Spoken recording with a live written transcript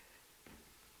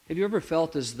Have you ever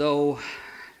felt as though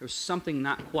there's something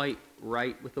not quite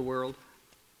right with the world?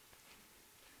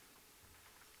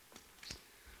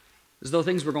 As though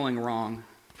things were going wrong.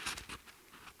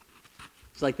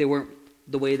 It's like they weren't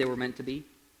the way they were meant to be.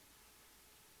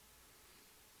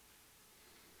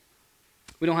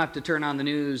 We don't have to turn on the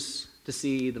news to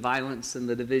see the violence and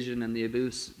the division and the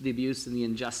abuse and the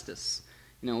injustice.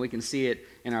 We can see it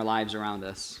in our lives around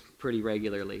us pretty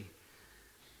regularly.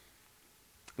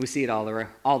 We see it all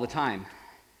the time,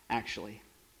 actually.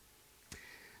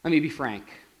 Let me be frank.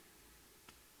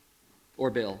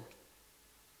 Or Bill.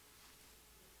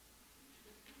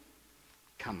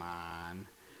 Come on.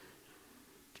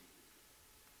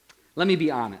 Let me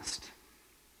be honest.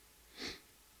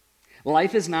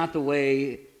 Life is not the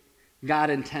way God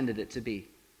intended it to be.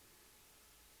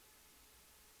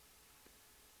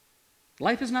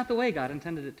 Life is not the way God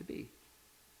intended it to be.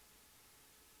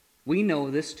 We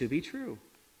know this to be true,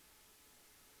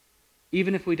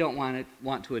 even if we don't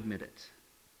want to admit it.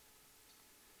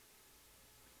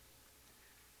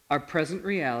 Our present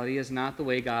reality is not the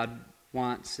way God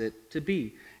wants it to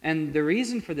be. And the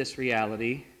reason for this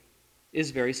reality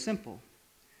is very simple.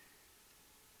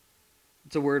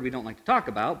 It's a word we don't like to talk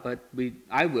about, but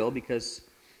I will because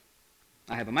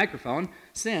I have a microphone.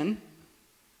 Sin.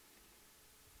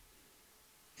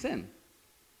 Sin.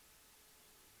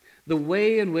 The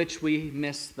way in which we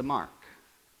miss the mark.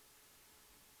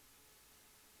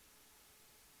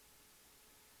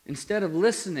 Instead of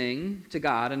listening to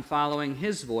God and following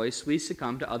His voice, we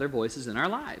succumb to other voices in our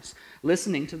lives.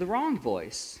 Listening to the wrong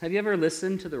voice. Have you ever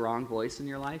listened to the wrong voice in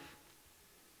your life?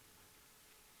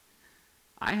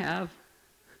 I have.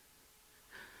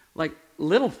 Like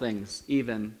little things,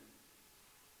 even.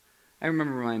 I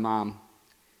remember my mom.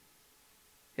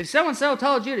 If so-and-so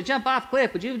told you to jump off a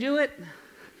cliff, would you do it?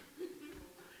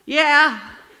 Yeah.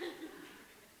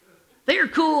 They're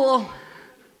cool.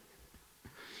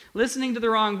 Listening to the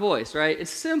wrong voice, right?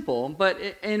 It's simple, but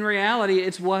in reality,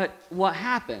 it's what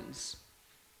happens.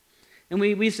 And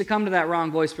we succumb to that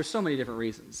wrong voice for so many different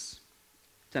reasons.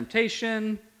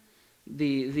 Temptation,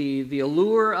 the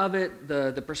allure of it,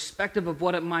 the perspective of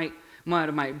what it might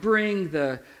bring,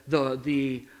 the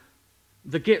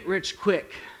get rich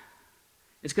quick.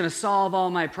 It's going to solve all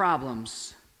my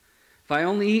problems. If I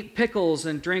only eat pickles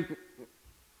and drink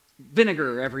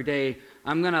vinegar every day,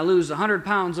 I'm going to lose 100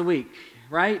 pounds a week.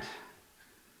 Right?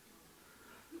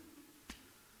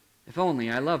 If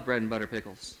only I love bread and butter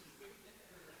pickles.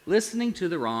 Listening to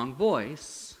the wrong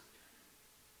voice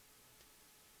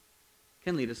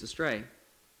can lead us astray. And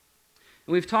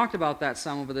we've talked about that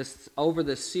some over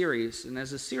this series. And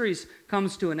as the series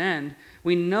comes to an end,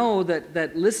 we know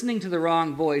that listening to the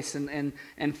wrong voice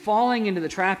and falling into the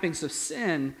trappings of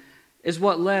sin is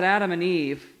what led Adam and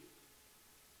Eve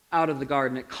out of the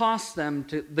garden. It cost them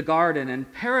to the garden, and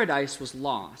paradise was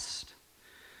lost.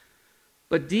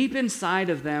 But deep inside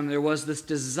of them, there was this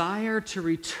desire to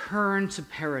return to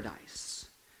paradise,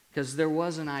 because there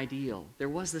was an ideal. There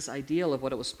was this ideal of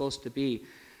what it was supposed to be,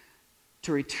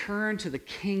 to return to the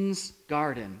king's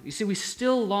garden. You see, we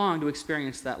still long to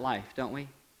experience that life, don't we?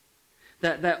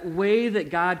 That way that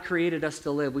God created us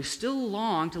to live. We still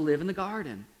long to live in the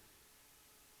garden.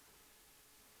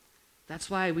 That's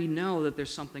why we know that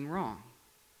there's something wrong.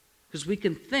 Because we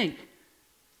can think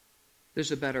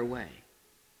there's a better way.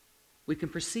 We can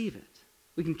perceive it.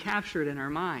 We can capture it in our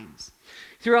minds.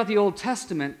 Throughout the Old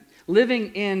Testament,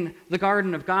 living in the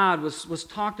garden of God was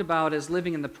talked about as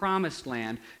living in the promised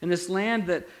land. And this land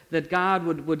that God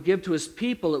would give to His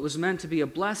people, it was meant to be a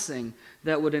blessing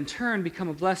that would in turn become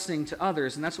a blessing to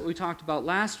others. And that's what we talked about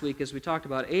last week as we talked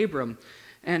about Abram.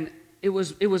 And it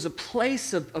was a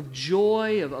place of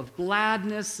joy, of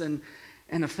gladness, and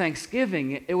of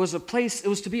thanksgiving. It was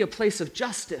to be a place of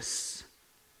justice.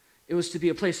 It was to be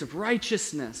a place of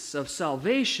righteousness, of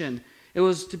salvation. It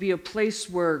was to be a place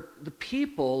where the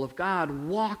people of God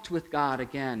walked with God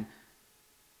again,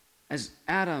 as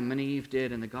Adam and Eve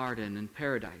did in the garden in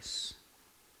paradise.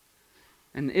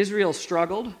 And Israel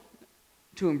struggled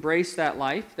to embrace that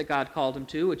life that God called them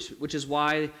to, which is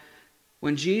why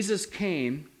when Jesus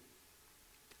came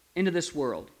into this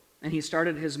world, and He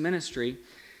started His ministry,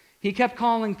 He kept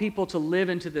calling people to live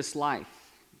into this life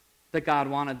that God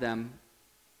wanted them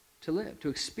to live, to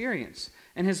experience.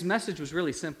 And His message was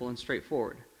really simple and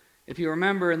straightforward. If you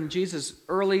remember in Jesus'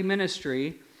 early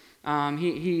ministry,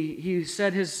 he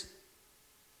said his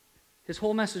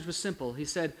whole message was simple. He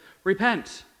said,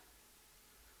 repent,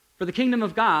 for the kingdom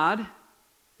of God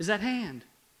is at hand.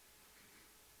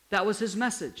 That was His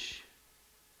message.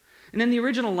 And in the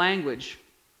original language,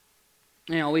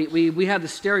 we have the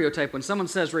stereotype when someone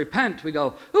says repent, we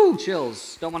go, ooh,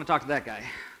 chills, don't want to talk to that guy.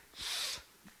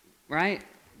 right?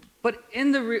 But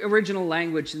in the original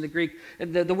language, in the Greek,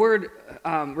 the word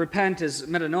repent is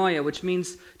metanoia, which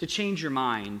means to change your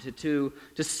mind, to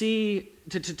see,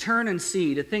 to turn and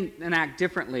see, to think and act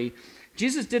differently.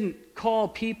 Jesus didn't call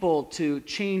people to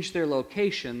change their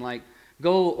location, like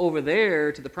go over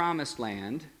there to the promised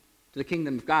land, to the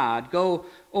kingdom of God, go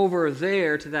over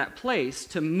there to that place,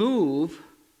 to move.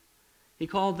 He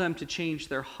called them to change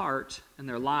their heart and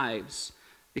their lives,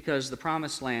 because the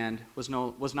promised land was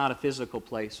not a physical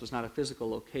place, was not a physical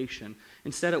location.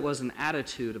 Instead, it was an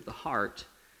attitude of the heart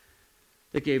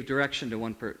that gave direction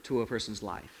to a person's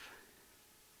life.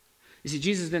 You see,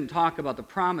 Jesus didn't talk about the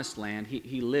promised land,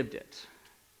 he lived it.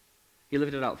 He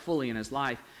lived it out fully in his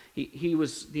life. He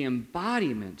was the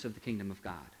embodiment of the kingdom of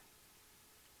God.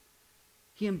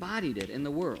 He embodied it in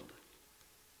the world.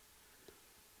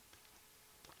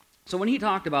 So when he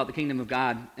talked about the kingdom of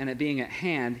God and it being at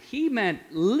hand, he meant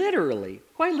literally,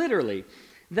 quite literally,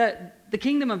 that the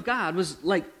kingdom of God was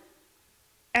like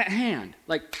at hand,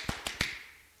 like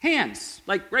hands,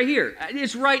 like right here.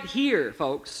 It's right here,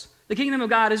 folks. The kingdom of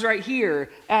God is right here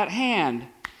at hand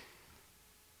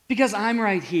because I'm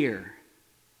right here.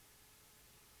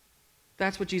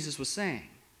 That's what Jesus was saying.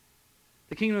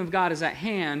 The kingdom of God is at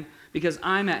hand because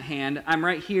I'm at hand. I'm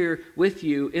right here with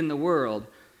you in the world.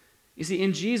 You see,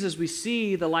 in Jesus, we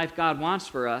see the life God wants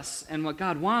for us and what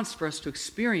God wants for us to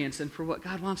experience and for what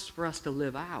God wants for us to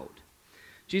live out.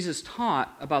 Jesus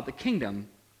taught about the kingdom.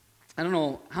 I don't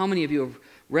know how many of you have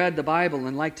read the Bible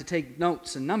and like to take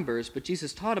notes and numbers, but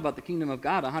Jesus taught about the kingdom of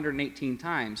God 118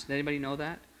 times. Did anybody know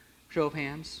that? Show of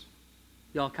hands.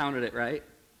 Y'all counted it, right?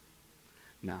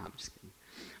 No, I'm just kidding.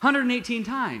 118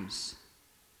 times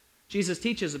Jesus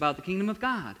teaches about the kingdom of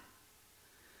God.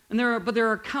 And there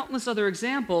are countless other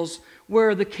examples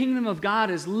where the kingdom of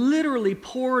God is literally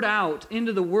poured out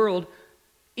into the world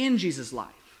in Jesus'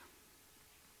 life.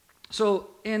 So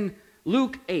in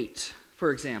Luke 8,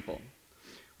 for example,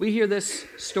 we hear this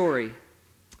story.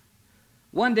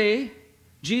 One day,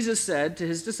 Jesus said to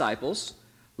his disciples,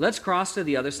 "Let's cross to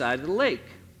the other side of the lake."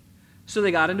 So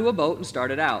they got into a boat and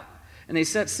started out. And they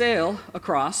set sail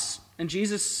across, and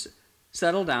Jesus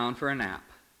settled down for a nap.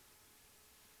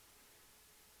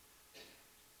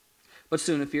 But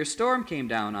soon a fierce storm came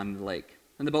down on the lake,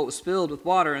 and the boat was filled with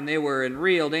water, and they were in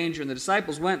real danger. And the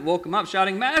disciples went and woke him up,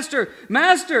 shouting, "Master,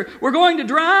 Master, we're going to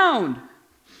drown!"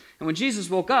 And when Jesus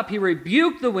woke up, he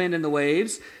rebuked the wind and the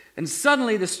waves, and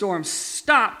suddenly the storm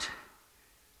stopped,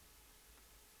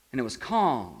 and it was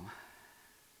calm.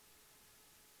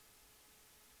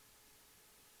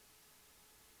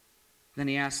 Then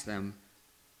he asked them,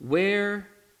 "Where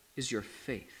is your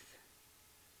faith?"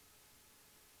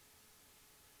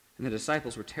 And the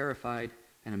disciples were terrified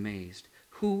and amazed.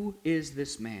 "Who is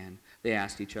this man?" they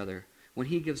asked each other. "When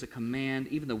he gives a command,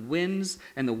 even the winds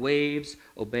and the waves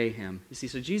obey him." You see,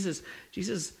 so Jesus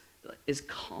is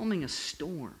calming a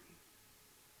storm.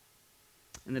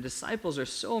 And the disciples are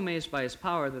so amazed by his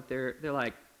power that they're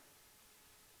like,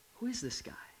 "Who is this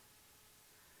guy?"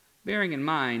 Bearing in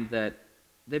mind that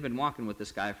they've been walking with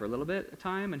this guy for a little bit of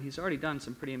time, and he's already done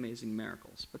some pretty amazing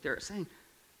miracles. But they're saying,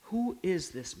 "Who is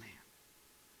this man?"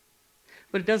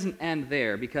 But it doesn't end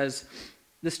there, because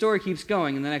the story keeps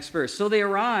going in the next verse. So they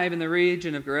arrive in the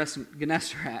region of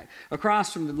Gennesaret,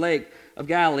 across from the lake of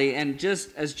Galilee, and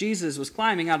just as Jesus was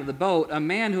climbing out of the boat, a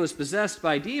man who was possessed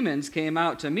by demons came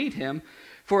out to meet him.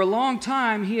 For a long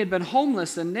time he had been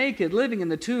homeless and naked, living in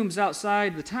the tombs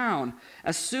outside the town.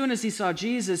 As soon as he saw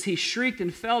Jesus, he shrieked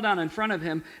and fell down in front of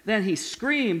him. Then he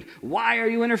screamed, "Why are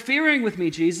you interfering with me,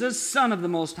 Jesus, Son of the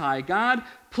Most High God?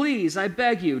 Please, I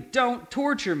beg you, don't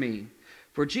torture me."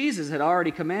 For Jesus had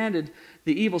already commanded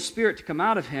the evil spirit to come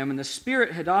out of him, and the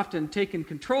spirit had often taken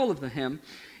control of him.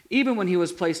 Even when he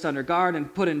was placed under guard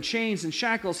and put in chains and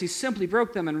shackles, he simply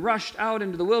broke them and rushed out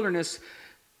into the wilderness,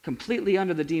 completely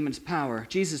under the demon's power.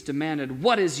 Jesus demanded,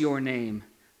 "What is your name?"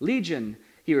 "Legion,"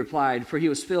 he replied, for he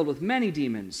was filled with many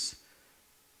demons.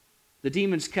 The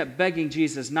demons kept begging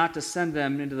Jesus not to send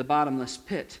them into the bottomless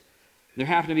pit. There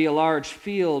happened to be a large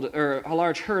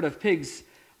herd of pigs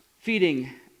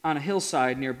feeding on a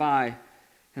hillside nearby,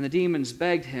 and the demons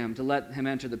begged him to let them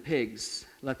enter the pigs.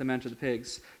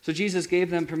 So Jesus gave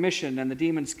them permission, and the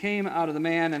demons came out of the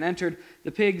man and entered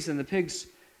the pigs, and the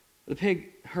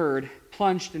pig herd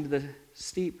plunged into the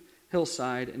steep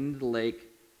hillside and into the lake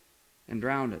and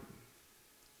drowned it.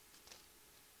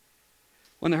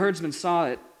 When the herdsmen saw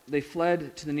it, they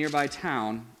fled to the nearby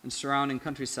town and surrounding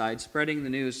countryside, spreading the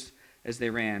news as they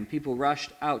ran. People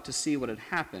rushed out to see what had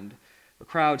happened. A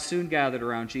crowd soon gathered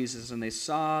around Jesus, and they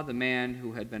saw the man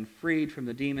who had been freed from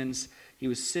the demons. He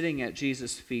was sitting at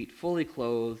Jesus' feet, fully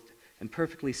clothed and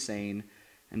perfectly sane,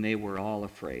 and they were all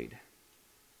afraid.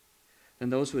 Then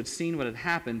those who had seen what had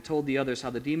happened told the others how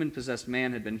the demon-possessed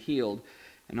man had been healed,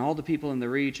 and all the people in the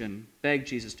region begged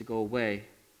Jesus to go away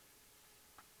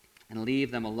and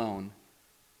leave them alone,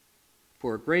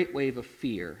 for a great wave of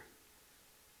fear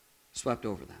swept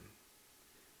over them.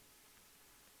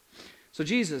 So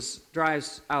Jesus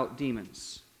drives out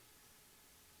demons.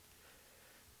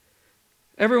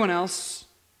 Everyone else,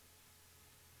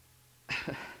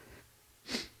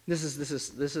 this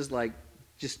is like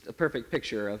just a perfect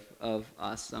picture of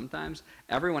us sometimes.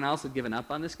 Everyone else had given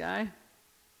up on this guy.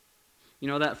 You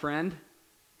know that friend?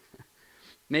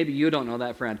 Maybe you don't know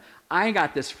that friend. I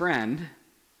got this friend.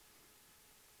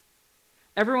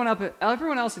 Everyone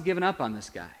else had given up on this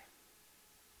guy.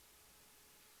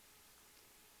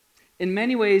 In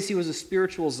many ways, he was a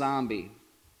spiritual zombie,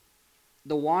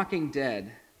 the walking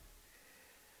dead.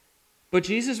 But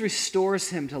Jesus restores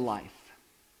him to life.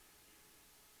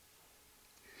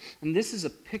 And this is a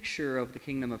picture of the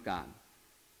kingdom of God.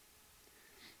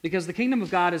 Because the kingdom of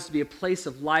God is to be a place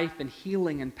of life and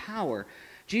healing and power.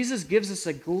 Jesus gives us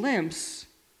a glimpse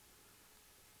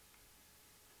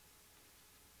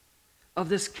of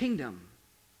this kingdom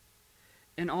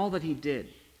and all that he did.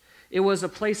 It was a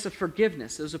place of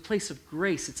forgiveness. It was a place of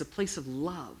grace. It's a place of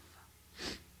love.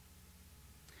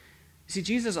 You see,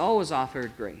 Jesus always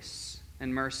offered grace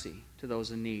and mercy to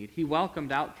those in need. He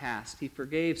welcomed outcasts. He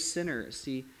forgave sinners.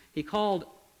 He called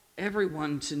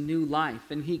everyone to new life.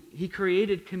 And he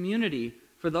created community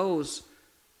for those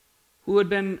who had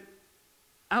been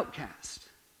outcast.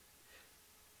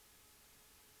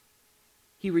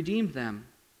 He redeemed them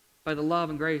by the love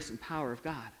and grace and power of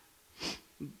God.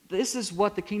 This is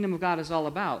what the kingdom of God is all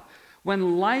about.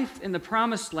 When life in the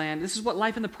promised land, this is what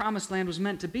life in the promised land was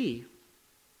meant to be.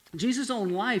 Jesus' own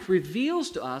life reveals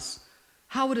to us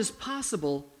how it is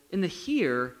possible in the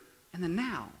here and the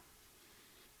now.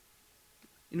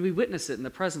 And we witness it in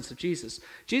the presence of Jesus.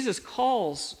 Jesus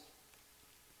calls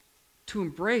to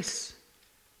embrace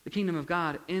the kingdom of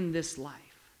God in this life.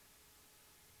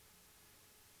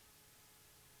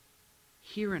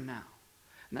 Here and now.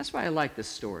 And that's why I like this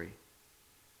story.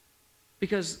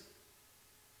 Because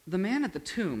the man at the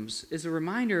tombs is a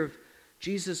reminder of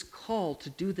Jesus' call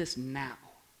to do this now.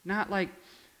 Not like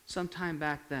sometime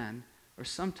back then or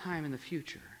sometime in the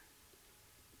future.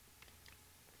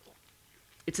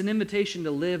 It's an invitation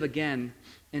to live again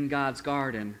in God's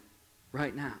garden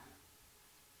right now.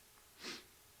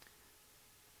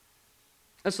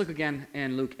 Let's look again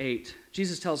in Luke 8.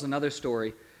 Jesus tells another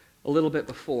story a little bit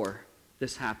before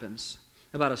this happens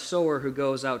about a sower who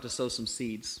goes out to sow some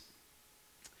seeds.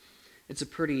 It's a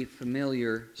pretty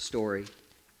familiar story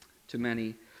to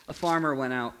many. A farmer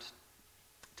went out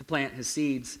to plant his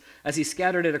seeds. As he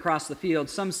scattered it across the field,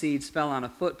 some seeds fell on a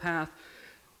footpath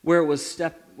where it was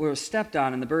stepped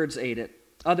on, and the birds ate it.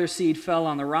 Other seed fell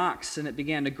on the rocks, and it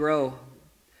began to grow,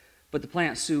 but the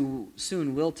plant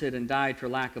soon wilted and died for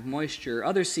lack of moisture.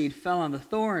 Other seed fell on the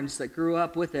thorns that grew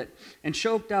up with it and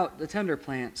choked out the tender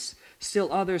plants.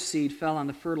 Still other seed fell on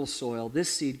the fertile soil.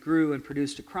 This seed grew and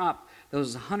produced a crop that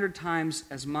was 100 times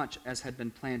as much as had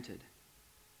been planted.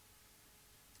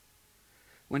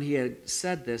 When he had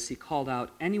said this, he called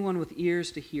out, "Anyone with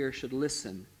ears to hear should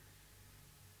listen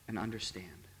and understand."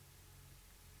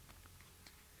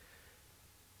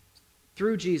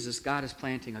 Through Jesus, God is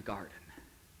planting a garden.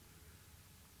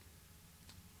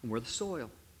 And we're the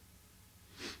soil.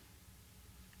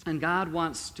 And God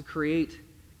wants to create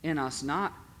in us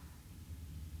not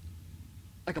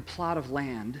like a plot of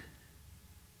land.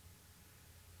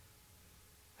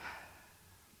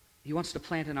 He wants to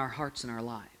plant in our hearts and our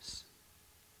lives.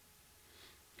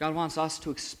 God wants us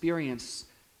to experience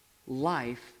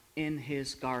life in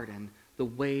his garden the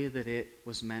way that it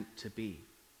was meant to be.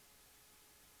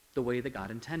 The way that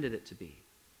God intended it to be.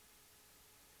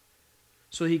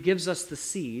 So he gives us the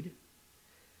seed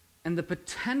and the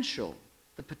potential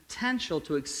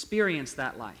to experience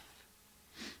that life.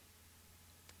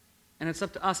 And it's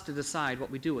up to us to decide what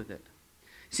we do with it.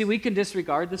 See, we can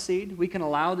disregard the seed. We can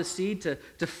allow the seed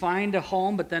to find a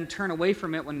home, but then turn away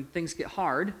from it when things get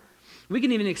hard. We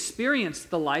can even experience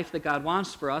the life that God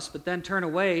wants for us, but then turn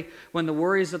away when the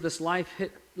worries of this life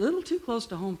hit a little too close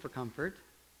to home for comfort.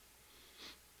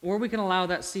 Or we can allow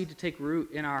that seed to take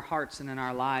root in our hearts and in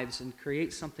our lives and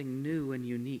create something new and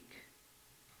unique.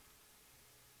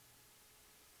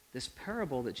 This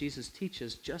parable that Jesus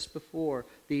teaches just before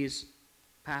these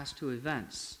past two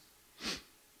events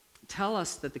tell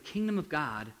us that the kingdom of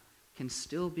God can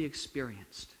still be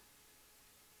experienced.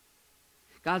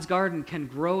 God's garden can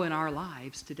grow in our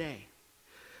lives today.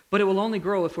 But it will only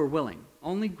grow if we're willing.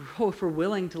 Only grow if we're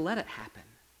willing to let it happen.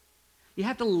 You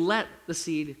have to let the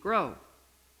seed grow.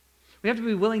 We have to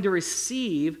be willing to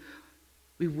receive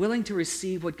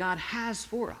what God has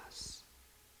for us.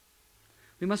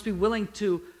 We must be willing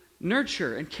to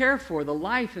nurture and care for the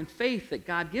life and faith that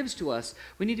God gives to us.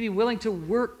 We need to be willing to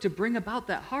work to bring about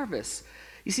that harvest.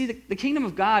 You see, the kingdom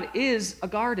of God is a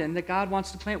garden that God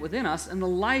wants to plant within us, and the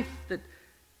life that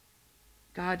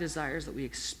God desires that we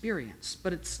experience.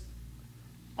 But it's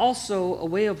also a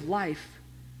way of life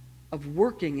of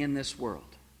working in this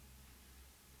world.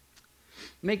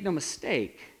 Make no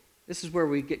mistake, this is where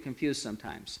we get confused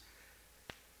sometimes.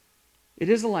 It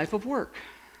is a life of work.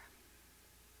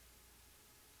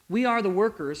 We are the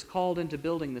workers called into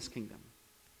building this kingdom.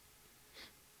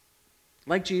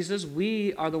 Like Jesus,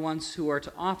 we are the ones who are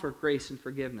to offer grace and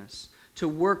forgiveness, to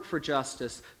work for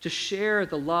justice, to share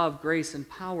the love, grace, and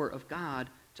power of God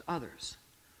to others.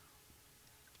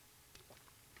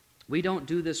 We don't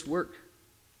do this work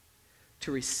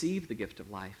to receive the gift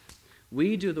of life.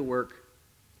 We do the work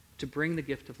to bring the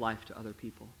gift of life to other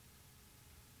people.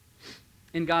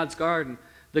 In God's garden,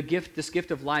 this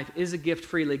gift of life is a gift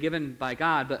freely given by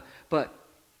God, but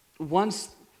once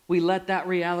we let that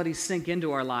reality sink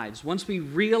into our lives, once we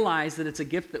realize that it's a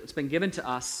gift that's been given to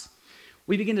us,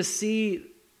 we begin to see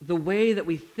the way that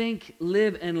we think,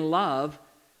 live, and love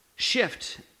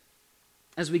shift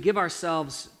as we give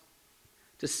ourselves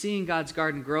to seeing God's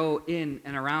garden grow in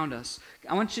and around us.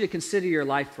 I want you to consider your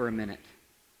life for a minute.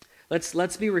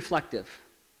 Let's be reflective.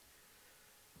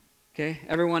 Okay?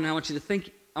 Everyone, I want you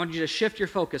to shift your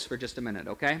focus for just a minute,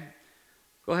 okay?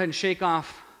 Go ahead and shake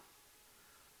off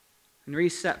and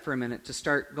reset for a minute to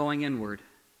start going inward.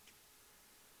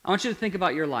 I want you to think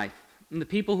about your life and the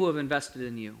people who have invested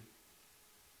in you.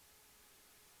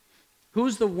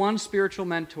 Who's the one spiritual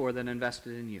mentor that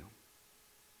invested in you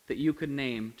that you could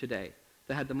name today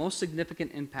that had the most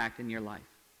significant impact in your life?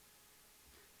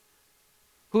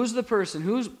 Who's the person?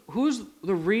 Who's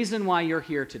the reason why you're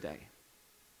here today?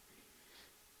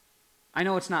 I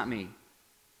know it's not me.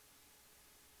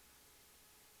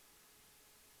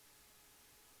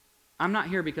 I'm not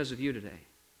here because of you today.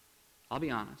 I'll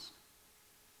be honest.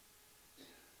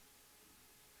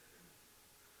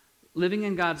 Living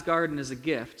in God's garden is a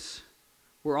gift.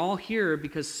 We're all here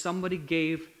because somebody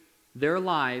gave their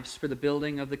lives for the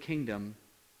building of the kingdom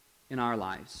in our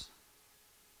lives.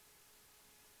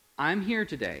 I'm here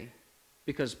today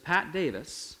because Pat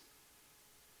Davis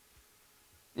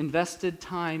invested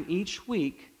time each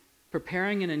week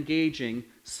preparing and engaging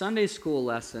Sunday school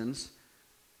lessons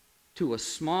to a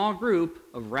small group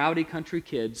of rowdy country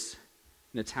kids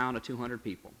in a town of 200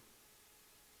 people.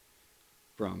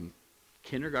 From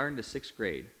kindergarten to 6th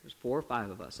grade. There's 4 or 5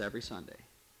 of us every Sunday.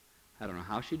 I don't know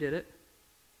how she did it,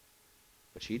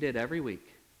 but she did every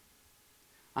week.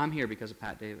 I'm here because of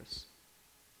Pat Davis.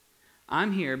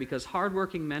 I'm here because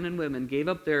hardworking men and women gave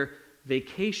up their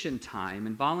vacation time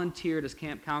and volunteered as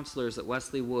camp counselors at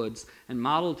Wesley Woods and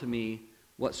modeled to me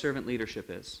what servant leadership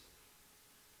is.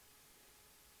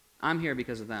 I'm here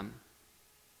because of them.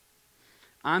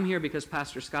 I'm here because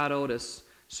Pastor Scott Otis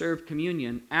served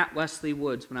communion at Wesley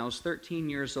Woods when I was 13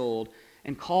 years old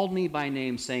and called me by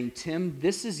name saying, "Tim,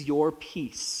 this is your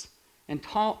piece," and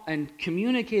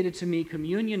communicated to me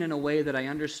communion in a way that I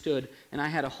understood, and I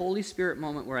had a Holy Spirit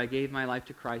moment where I gave my life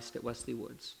to Christ at Wesley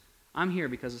Woods. I'm here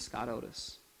because of Scott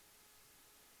Otis.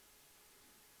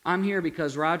 I'm here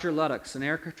because Roger Luddux, an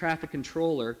air traffic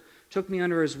controller, took me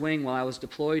under his wing while I was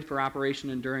deployed for Operation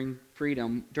Enduring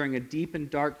Freedom during a deep and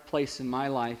dark place in my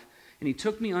life. And he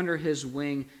took me under his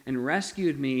wing and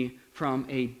rescued me from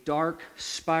a dark,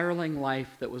 spiraling life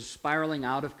that was spiraling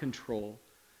out of control.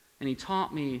 And he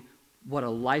taught me what a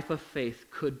life of faith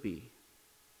could be.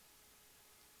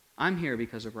 I'm here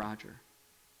because of Roger.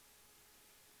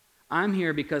 I'm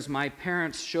here because my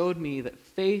parents showed me that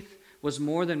faith was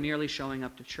more than merely showing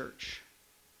up to church.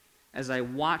 As I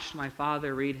watched my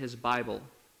father read his Bible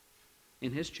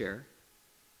in his chair,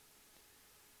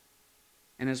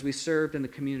 and as we served in the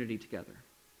community together.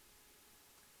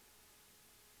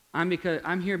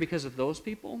 I'm here because of those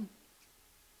people,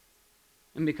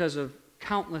 and because of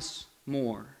countless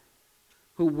more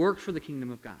who worked for the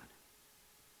kingdom of God.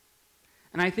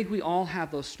 And I think we all have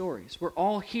those stories. We're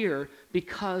all here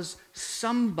because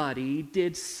somebody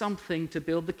did something to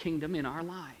build the kingdom in our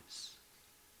lives.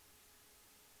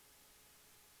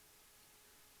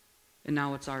 And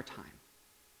now it's our time.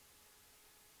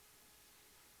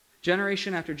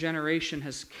 Generation after generation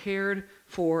has cared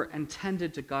for and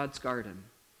tended to God's garden.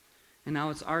 And now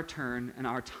it's our turn and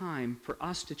our time for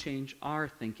us to change our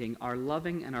thinking, our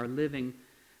loving and our living,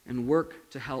 and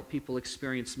work to help people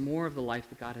experience more of the life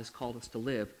that God has called us to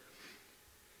live.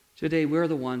 Today, we're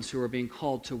the ones who are being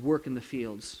called to work in the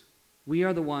fields. We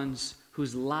are the ones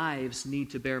whose lives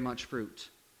need to bear much fruit.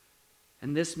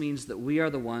 And this means that we are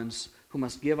the ones who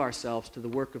must give ourselves to the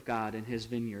work of God in his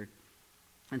vineyard.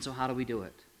 And so how do we do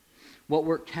it? What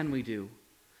work can we do?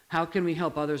 How can we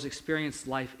help others experience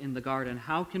life in the garden?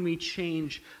 How can we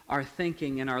change our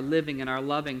thinking and our living and our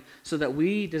loving so that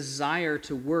we desire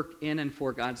to work in and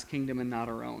for God's kingdom and not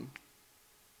our own?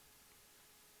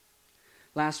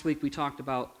 Last week we talked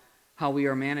about how we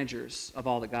are managers of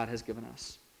all that God has given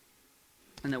us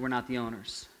and that we're not the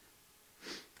owners.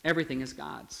 Everything is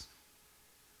God's.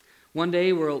 One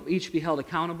day we'll each be held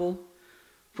accountable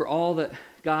for all that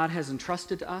God has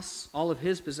entrusted to us, all of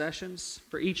his possessions,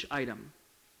 for each item.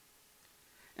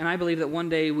 And I believe that one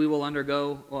day we will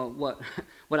undergo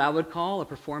what I would call a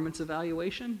performance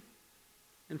evaluation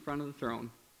in front of the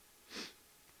throne.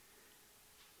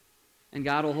 And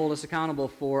God will hold us accountable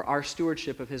for our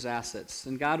stewardship of his assets.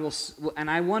 And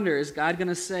I wonder, is God going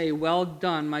to say, "Well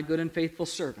done, my good and faithful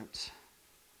servant"?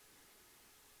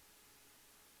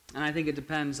 And I think it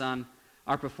depends on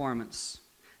our performance.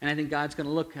 And I think God's going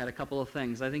to look at a couple of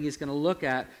things. I think he's going to look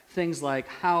at things like,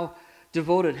 how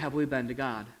devoted have we been to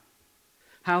God?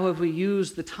 How have we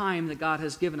used the time that God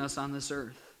has given us on this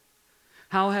earth?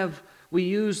 How have we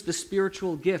used the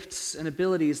spiritual gifts and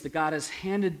abilities that God has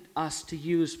handed us to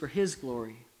use for his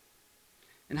glory?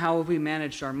 And how have we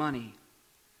managed our money?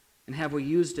 And have we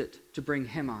used it to bring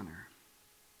him honor?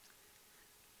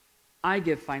 I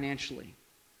give financially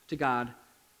to God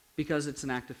because it's an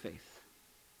act of faith.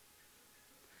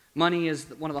 Money is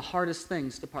one of the hardest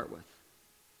things to part with.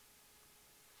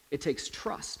 It takes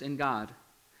trust in God,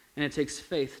 and it takes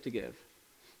faith to give.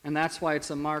 And that's why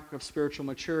it's a mark of spiritual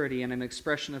maturity and an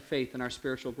expression of faith in our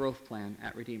spiritual growth plan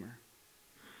at Redeemer.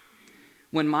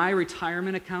 When my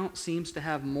retirement account seems to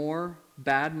have more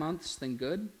bad months than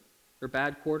good, or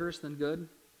bad quarters than good,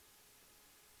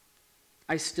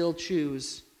 I still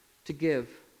choose to give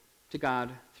to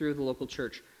God through the local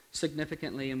church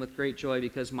significantly and with great joy,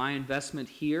 because my investment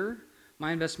here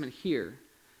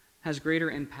has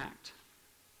greater impact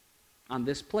on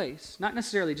this place, not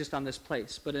necessarily just on this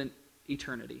place, but in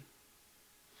eternity.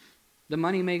 The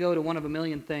money may go to one of a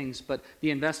million things, but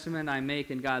the investment I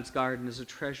make in God's garden is a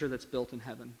treasure that's built in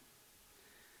heaven.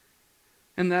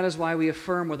 And that is why we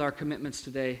affirm with our commitments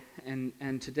today,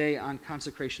 and today on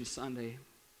Consecration Sunday.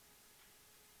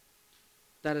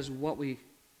 That is what we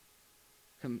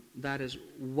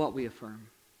affirm.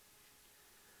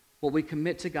 What we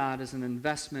commit to God is an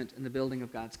investment in the building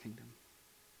of God's kingdom.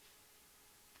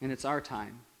 And it's our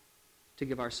time to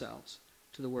give ourselves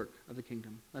to the work of the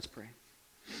kingdom. Let's pray.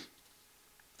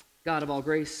 God of all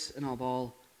grace and of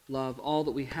all love, all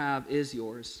that we have is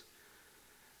yours.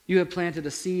 You have planted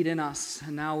a seed in us,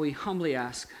 and now we humbly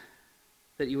ask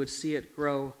that you would see it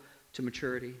grow to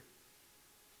maturity.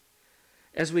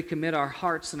 As we commit our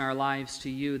hearts and our lives to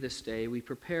you this day, we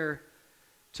prepare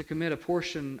to commit a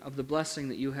portion of the blessing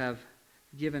that you have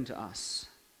given to us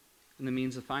in the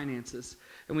means of finances.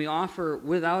 And we offer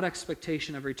without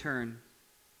expectation of return,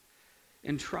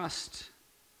 in trust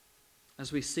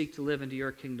as we seek to live into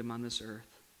your kingdom on this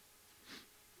earth.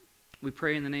 We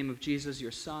pray in the name of Jesus,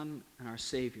 your Son and our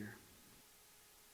Savior.